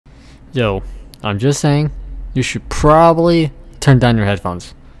Yo, I'm just saying, you should probably turn down your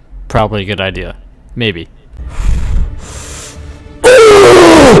headphones. Probably a good idea. Maybe.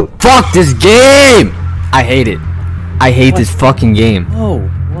 Fuck this game! I hate it. I hate this fucking game.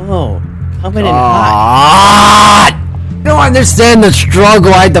 Whoa. Coming in hot. You don't understand the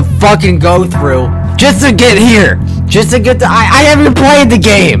struggle I had to fucking go through just to get here. Just to get to. I haven't even played the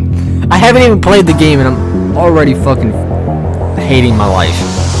game. I haven't even played the game and I'm already fucking hating my life.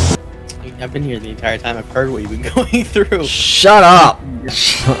 I've been here the entire time. I've heard what you've been going through. Shut up.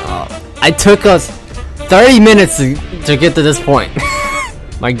 Shut up. It took us 30 minutes to get to this point.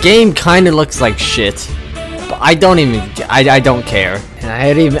 My game kind of looks like shit, but I don't care. And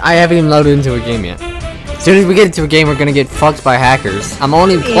I haven't even loaded into a game yet. As soon as we get into a game, we're gonna get fucked by hackers. I'm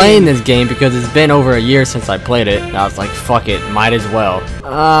only playing this game because it's been over a year since I played it. And I was like, fuck it, might as well.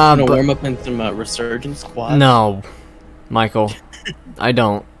 Gonna warm up in some Resurgence squad. No, Michael, I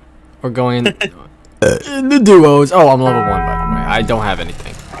don't. We're going in the duos. Oh, I'm level 1 by the way. I don't have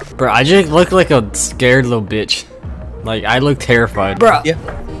anything. Bro, I just look like a scared little bitch. Like, I look terrified. Bro, yeah.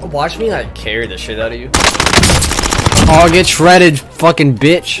 Watch me like carry the shit out of you. Oh, get shredded, fucking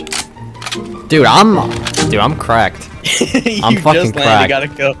bitch. Dude, I'm cracked. I'm fucking cracked. Got a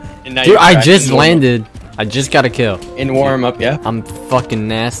kill, and now dude, I just landed. I just got a kill. In warm up, yeah. I'm fucking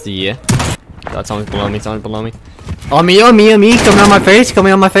nasty, yeah. Got someone below me, someone below me. On me, coming on my face,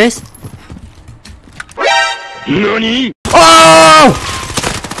 coming on my face. NANI? Oh!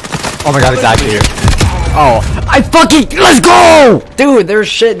 Oh my god, it's actually here. Oh, I fucking, let's go! Dude, there's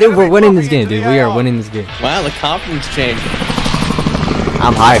shit, dude, we're winning this game, dude. We are winning this game. Wow, the confidence changed.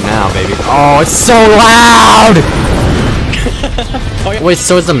 I'm hyped now, baby. Oh, it's so loud! Oh, yeah. Wait,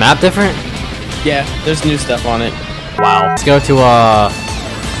 so is the map different? Yeah, there's new stuff on it. Wow. Let's go to,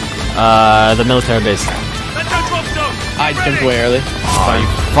 the military base. I jumped way early. Oh, you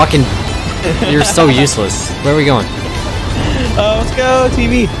fucking... You're so useless. Where are we going? Let's go,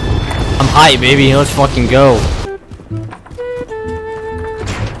 TV. I'm hyped, baby. Let's fucking go.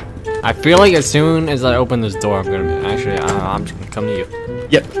 I feel like as soon as I open this door, I'm gonna... Actually, I'm just gonna come to you.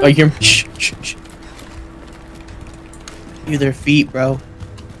 Yep. Oh, you hear him? Shh, shh, shh. Hear their feet, bro.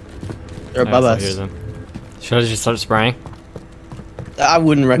 They're above us. Should I just start spraying? I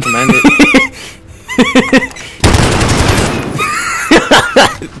wouldn't recommend it.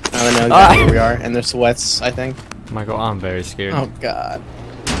 I don't know exactly where we are, and there's sweats, I think. Michael, I'm very scared. Oh god.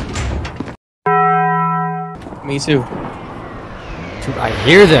 Me too. Dude, I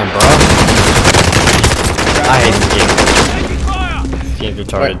hear them, bro. I hate this game. This game's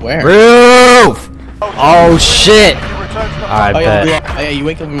retarded. Where? Roof! Oh shit! Alright, bet. Yeah, you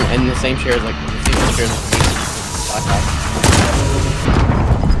wake up in the same chairs, like the same chairs.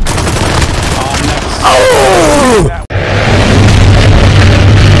 Oh!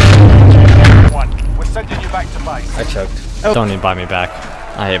 We're sending you back to base. I choked. Oh. Don't invite me back.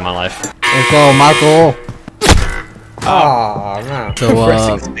 I hate my life. Let's go, Michael! Oh, no.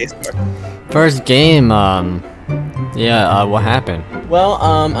 So, first game, yeah, what happened? Well,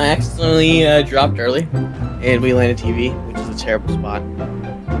 I accidentally dropped early, and we landed TV, which is a terrible spot.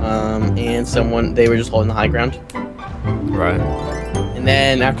 And they were just holding the high ground. Right. And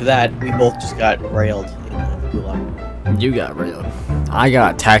then after that, we both just got railed in the gulag. You got railed. I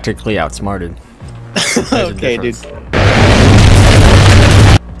got tactically outsmarted. Okay, dude.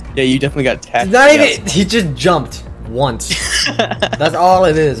 Yeah, you definitely got tactically Not even. He just jumped once. That's all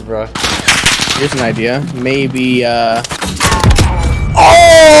it is, bro. Here's an idea. Maybe,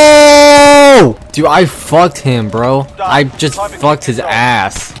 Oh! Dude, I fucked him, bro. I just fucked his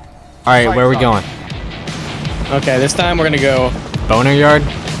ass. Alright, where are we going? Okay, this time we're gonna go... Boner yard?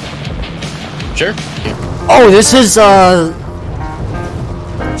 Sure. Oh, this is,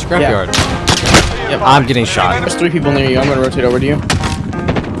 scrapyard. Yep. I'm getting shot. There's 3 people near you. I'm gonna rotate over to you.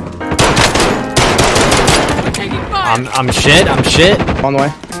 I'm shit. On the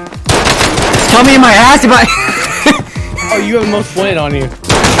way. Tell me in my ass if I... Oh, you have the most pointed on you.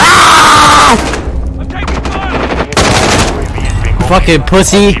 Ah! Fucking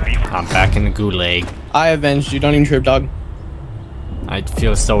pussy. I'm back in the gulag. I avenged you. Don't even trip, dog. I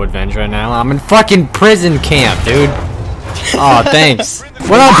feel so avenged right now. I'm in fucking prison camp, dude. Oh, thanks.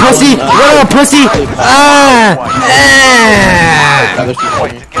 What up, pussy? What up, pussy? Ah!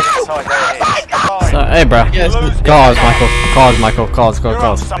 Hey, bro. Call us, Michael. Call us, Michael. Call us.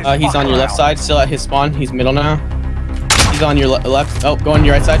 He's on your left side, still at his spawn. He's middle now. He's on your left. Oh, go on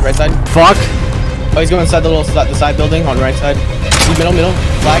your right side. Fuck. Oh, he's going inside the side building on the right side. He's middle.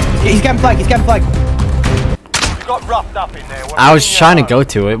 Flag. He's camping flag. Got roughed up in there. I was trying to go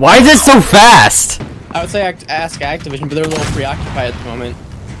to it. Why is it so fast? I would say ask Activision, but they're a little preoccupied at the moment.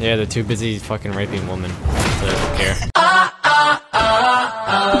 Yeah, they're too busy fucking raping women. So they don't care.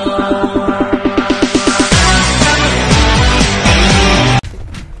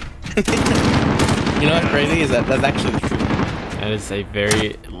 You know what's crazy is that's actually true. That is a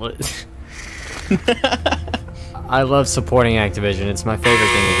very... I love supporting Activision. It's my favorite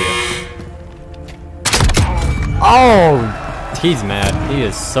thing to do. Oh! He's mad. He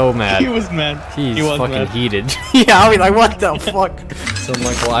is so mad. He was mad. He's He was fucking mad. heated. Yeah, I'll be like, what the fuck? So,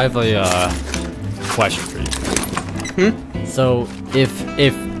 Michael, I have a question for you. So, if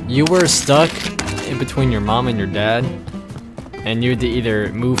you were stuck in between your mom and your dad, and you had to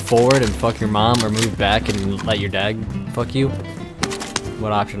either move forward and fuck your mom or move back and let your dad fuck you,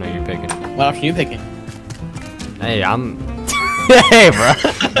 what option are you picking? What option are you picking? Hey, I'm... Hey, bro.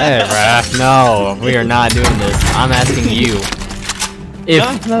 Hey, bro. No, we are not doing this. I'm asking you.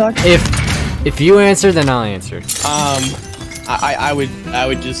 If you answer, then I'll answer. I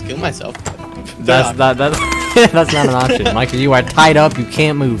would just kill myself. That's not an option. Michael, you are tied up. You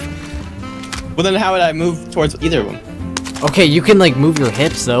can't move. Well, then how would I move towards either of them? Okay, you can like move your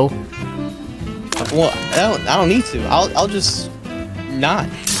hips though. Well, I don't need to. I'll just not.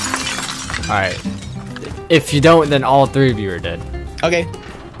 All right. If you don't, then all three of you are dead. Okay.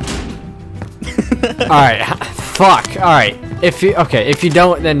 All right. Fuck. All right. If you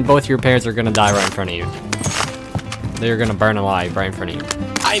don't, then both your parents are gonna die right in front of you. They're gonna burn alive right in front of you.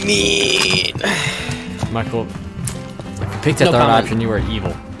 I mean, Michael, pick the third option. You are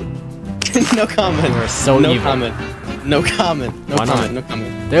evil. no comment. You are so no evil. Comment. No comment. No Why comment. not? No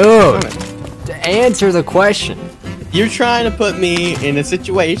comment. Dude, No comment. to answer the question. You're trying to put me in a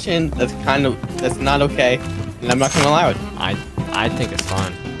situation that's not okay, and I'm not gonna allow it. I think it's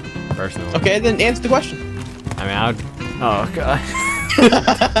fine, personally. Okay, then answer the question. I mean, I would. Oh god.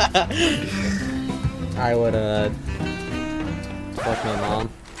 I would fuck my mom,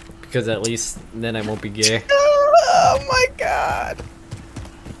 because at least then I won't be gay. Oh my god.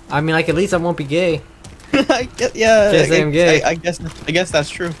 I mean, like at least I won't be gay. Yeah. Guess I'm gay. I guess that's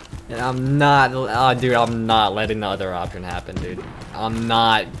true. And I'm not. Oh, dude, I'm not letting the other option happen, dude. I'm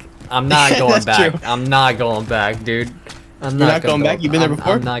not going That's back. true. I'm not going back, dude. I'm You're not gonna going back? You've been there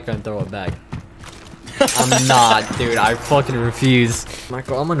before? I'm not gonna throw it back. I'm not, dude. I fucking refuse.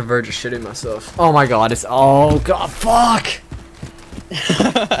 Michael, I'm on the verge of shitting myself. Oh my god, it's oh god, fuck. Really,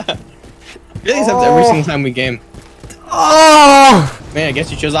 this happens every single time we game. Oh, Man, I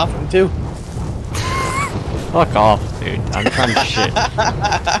guess you chose option two. fuck off, dude. I'm trying to shit.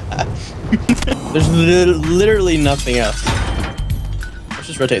 There's literally nothing else. Let's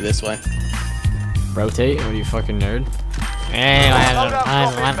just rotate this way. Rotate? What are you fucking nerd? Hey, let's rotate.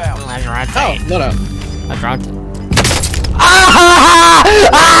 Oh, no. Let's rotate.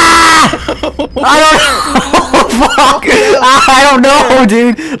 I don't know,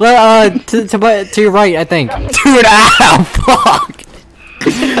 dude. To your right, I think. Dude, ow, fuck.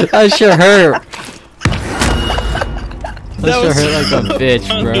 That sure hurt. That sure hurt like a bitch,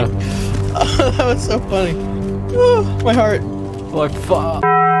 bro. Oh, that was so funny. Oh, my heart. Like, fuck.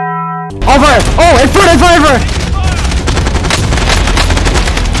 Over! Oh, in front!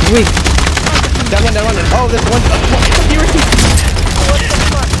 Weak. Down one. Oh, there's one.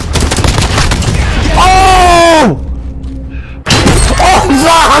 Oh!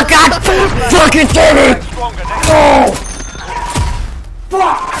 Oh, God! Fucking damn it! Oh!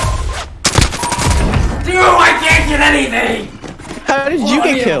 Fuck! Dude, I can't get anything! How did you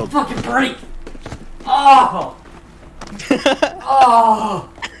get killed? Fucking break! Oh! Oh!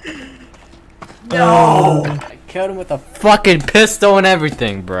 No! I killed him with a fucking pistol and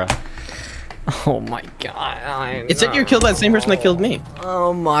everything, bro. Oh my god. It said you killed that same person that killed me.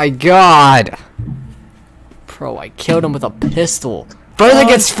 Oh my god. Bro, I killed him with a pistol. Further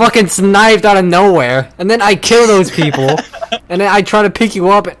gets fucking sniped out of nowhere, and then I kill those people, and then I try to pick you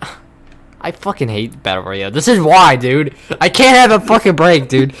up. I fucking hate Battle Royale. This is why, dude. I can't have a fucking break,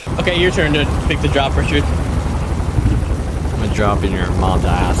 dude. Okay, your turn to pick the drop, Richard. I'm gonna drop in your mom's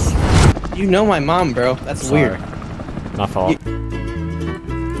ass. You know my mom, bro. That's Sorry. weird. My fault.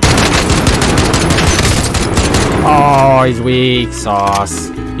 Oh, he's weak, sauce.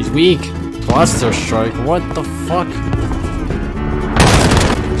 He's weak. Cluster strike. What the fuck?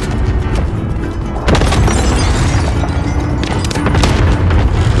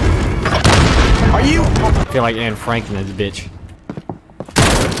 Are you? I feel like Anne Frank in this bitch.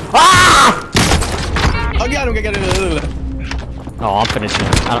 Ah! Oh, got him. Oh, I'm finishing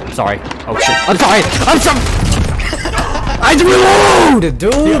it. I'm sorry. Oh shit. I'm sorry. I reload,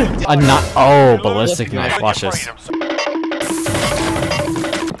 dude. I'm not. Oh, ballistic knife. Watch this.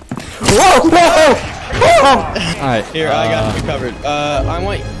 Whoa! Alright. Here, I got you covered. I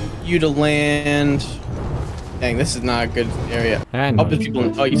want you to land. Dang, this is not a good area. I know. Oh, there's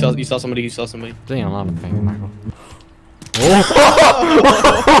people. Oh, you saw somebody. You saw somebody. Dang, I love it, Michael.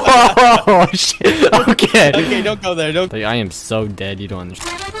 Oh shit! Okay. Okay, don't go there. Don't. Like, I am so dead. You don't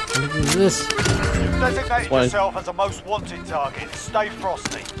understand. What is this? You've designated yourself as a most wanted target. Stay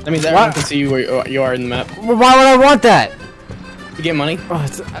frosty. That means everyone can see you where you are in the map. Well, why would I want that? To get money. Oh,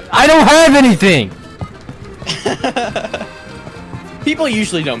 I don't have anything. People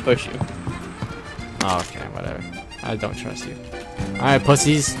usually don't push you. Oh, okay, whatever. I don't trust you. Alright,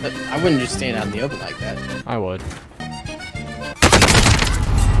 pussies. I wouldn't just stand out in the open like that. I would.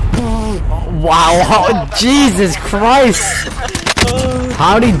 Wow, oh, Jesus Christ!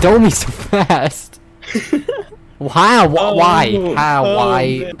 How'd he do me so fast? How? Why? How?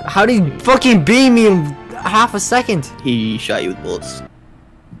 Why? Man. How'd he fucking beam me in half a second? He shot you with bullets.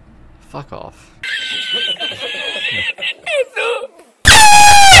 Fuck off.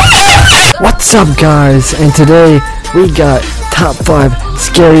 What's up, guys? And today we got top 5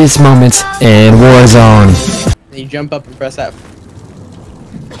 scariest moments in Warzone. And you jump up and press F.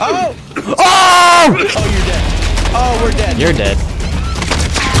 Oh! Oh! Oh, you're dead. Oh, we're dead. You're dead.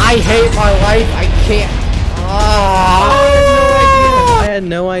 I hate my life. I can't. I had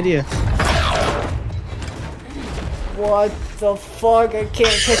no idea. What the fuck? I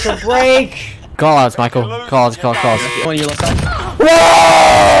can't catch a break. Call outs, Michael. Calls. On your left side.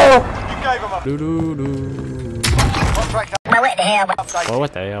 Whoa! You gave him a contract. Well,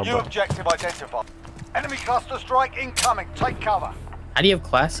 what the hell, New bro? objective identified. Enemy cluster strike incoming. Take cover. How do you have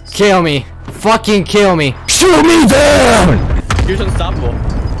classes? Kill me. Fucking kill me. Shoot me down! You're unstoppable.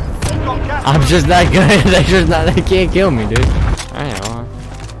 I'm just that good. They can't kill me, dude. Alright, well,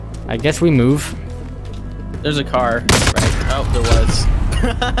 I guess we move. There's a car. Right. Oh, there was. We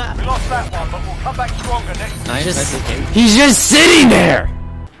lost that one, but we'll come back stronger next. Nice. Nice game. He's just sitting there!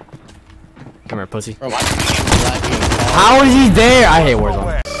 Come here, pussy. Bro, How is he there? I hate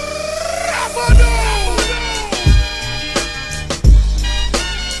Warzone.